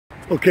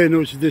Okay,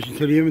 newest addition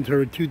to the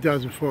inventory,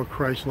 2004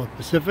 Chrysler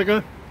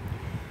Pacifica.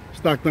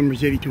 Stock number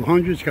is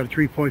 8200. It's got a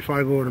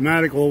 3.5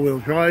 automatic, all-wheel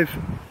drive.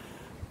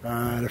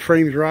 The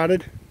frame's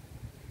rotted.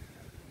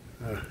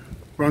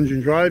 Runs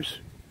and drives.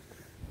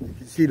 You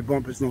can see the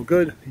bumper's no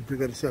good. You do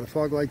got a set of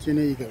fog lights in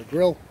there. You got a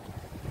grill.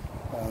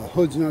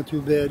 Hood's not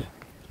too bad.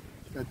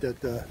 Got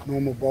that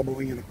normal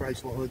bubbling in the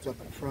Chrysler hoods up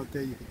in the front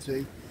there, you can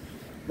see.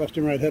 Left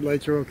and right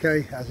headlights are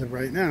okay as of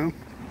right now.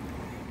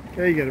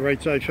 Okay, you got a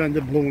right side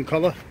fender, blue in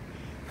color.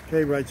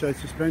 Okay, right side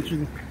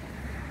suspension.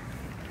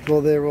 All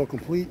there, all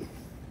complete.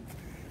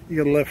 You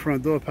got a left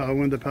front door, power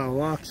window, power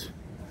locks.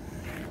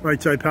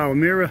 Right side power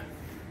mirror.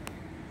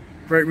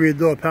 Right rear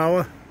door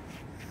power.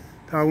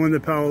 Power window,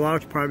 power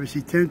locks,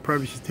 privacy tint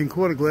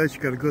quarter glass.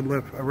 You got a good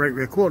right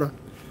rear quarter.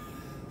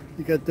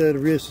 You got the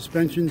rear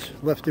suspensions,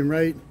 left and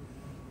right.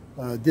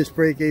 Disc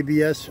brake,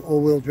 ABS,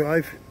 all-wheel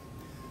drive.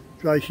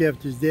 Drive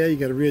shaft is there. You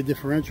got a rear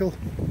differential.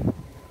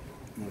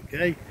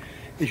 Okay,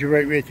 here's your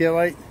right rear tail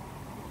light.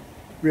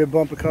 Rear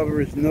bumper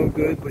cover is no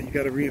good, but you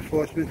got a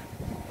reinforcement.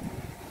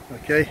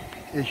 Okay,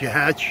 here's your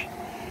hatch.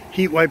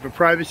 Heat wiper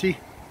privacy.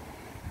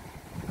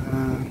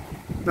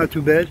 Not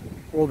too bad,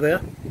 all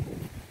there.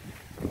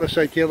 Left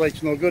side tail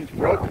light's no good, it's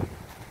broke.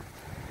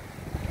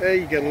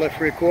 Okay, you got a left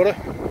rear quarter.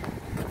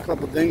 A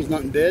couple of things,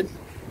 nothing bad.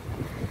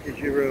 Here's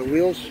your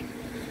wheels.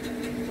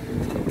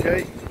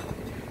 Okay,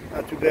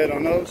 not too bad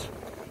on those.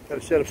 Got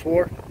a set of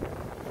 4.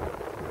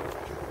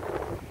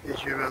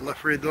 Here's your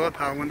left rear door,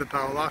 power window,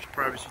 power locks,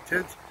 privacy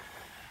tint.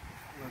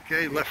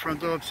 Okay, left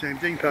front door, same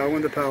thing, power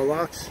window, power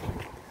locks.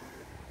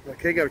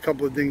 Okay, got a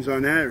couple of things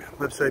on there.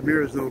 Left side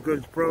mirror is no good,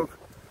 it's broke.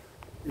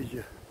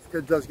 It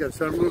does got a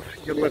sunroof.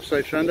 You got a left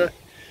side fender.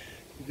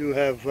 You do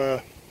have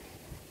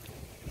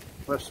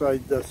left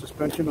side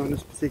suspension on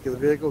this particular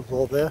vehicle. It's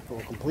all there,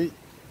 all complete.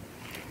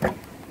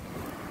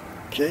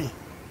 Okay.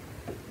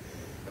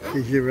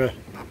 Here's your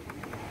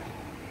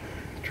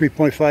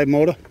 3.5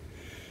 motor.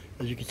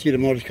 As you can see, the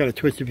motor's kind of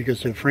twisted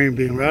because of the frame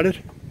being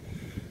rotted.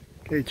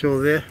 Okay, it's all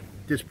there.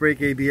 Disc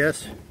brake,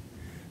 ABS,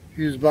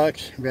 fuse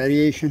box,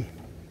 radiation,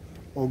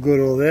 all good,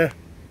 all there.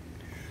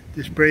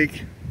 Disc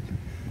brake,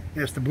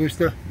 master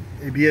booster,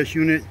 ABS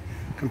unit,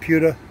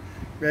 computer,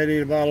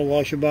 radiator bottle,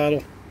 washer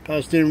bottle,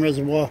 power steering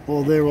reservoir,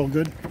 all there, all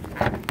good.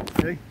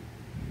 Okay.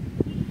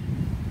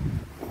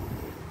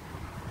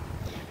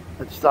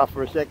 Let's stop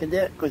for a second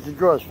there because the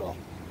drawers fell.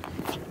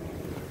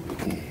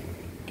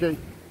 Okay.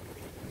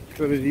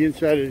 Go to the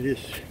inside of this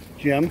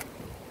gem.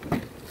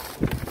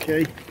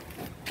 Okay.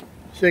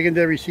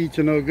 Secondary seats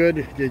are no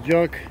good, they're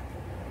junk.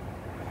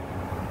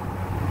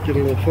 Get a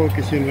little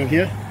focus in on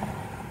here.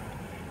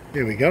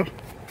 There we go.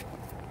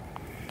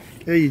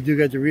 Okay, you do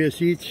got the rear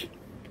seats.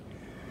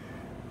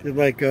 They're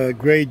like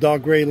gray,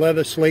 dark gray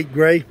leather, slate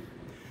gray.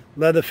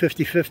 Leather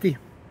 50/50.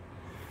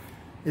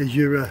 Is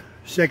your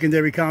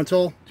secondary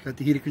console. It's got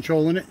the heater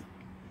control in it.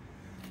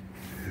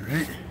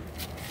 Alright.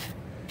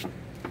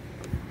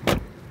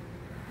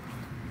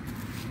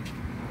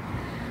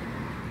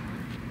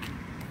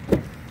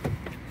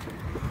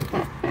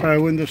 Power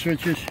window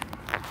switches,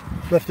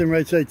 left and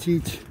right side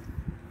seats,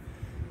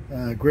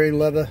 gray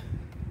leather,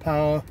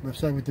 power, left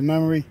side with the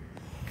memory.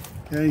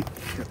 Okay,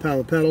 got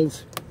power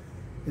pedals,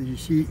 as you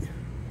see.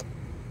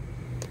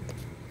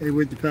 Okay,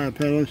 with the power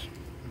pedals,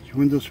 your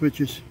window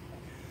switches,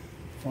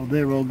 all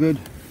there, all good.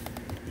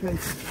 Okay,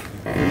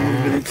 a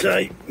little bit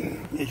inside.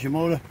 Here's your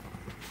motor.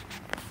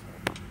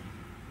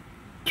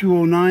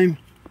 209,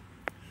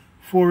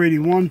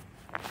 481,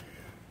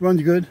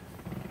 runs good.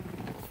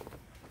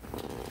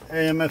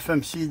 AM,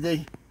 FM,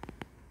 CD.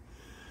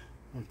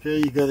 Okay,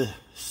 you got a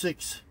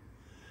 6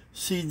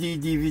 CD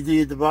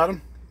DVD at the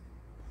bottom.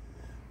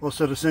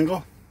 Also the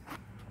single.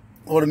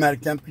 Automatic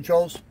temp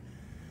controls.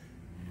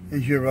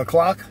 Here's your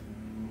clock.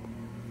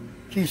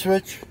 Key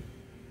switch.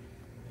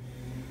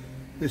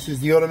 This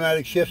is the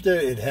automatic shifter.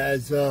 It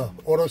has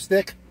auto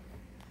stick.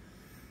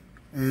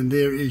 And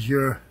there is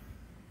your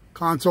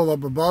console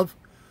up above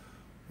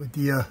with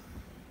the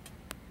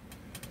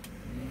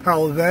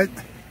power vent.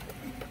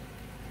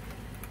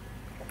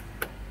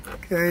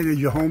 Okay, there's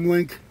your home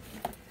link.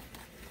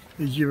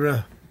 There's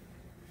your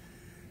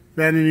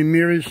vanity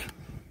mirrors.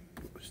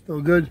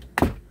 Still good.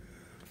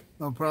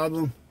 No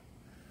problem.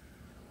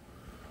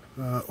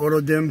 Auto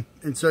dim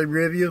inside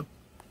rear view.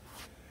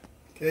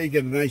 Okay, you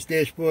got a nice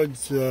dashboard.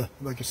 It's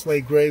like a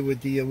slate gray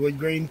with the wood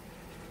grain.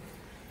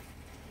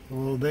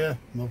 All there,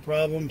 no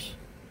problems.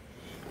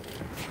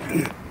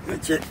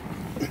 That's it.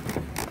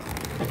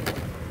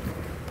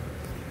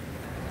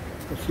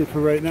 That's it for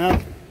right now.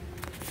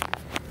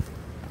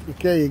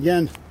 Okay,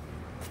 again,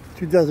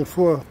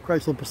 2004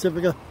 Chrysler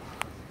Pacifica,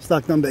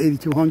 stock number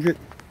 8200.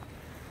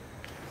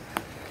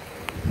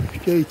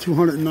 Okay,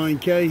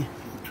 209K,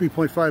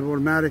 3.5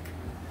 automatic.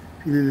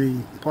 If you need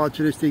any parts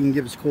of this thing, you can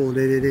give us a call at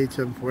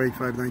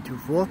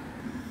 888-748-5924.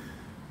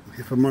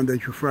 Okay, from Monday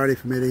through Friday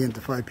from 8 a.m.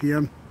 to 5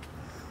 p.m.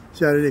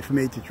 Saturday from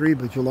 8 to 3,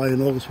 but July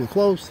and August we're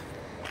closed.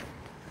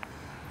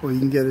 Or you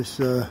can get us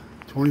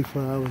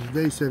 24 hours a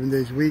day, 7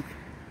 days a week,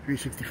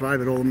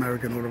 365 at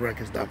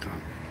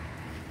allamericanautorecords.com.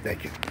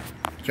 Thank you.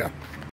 Ciao.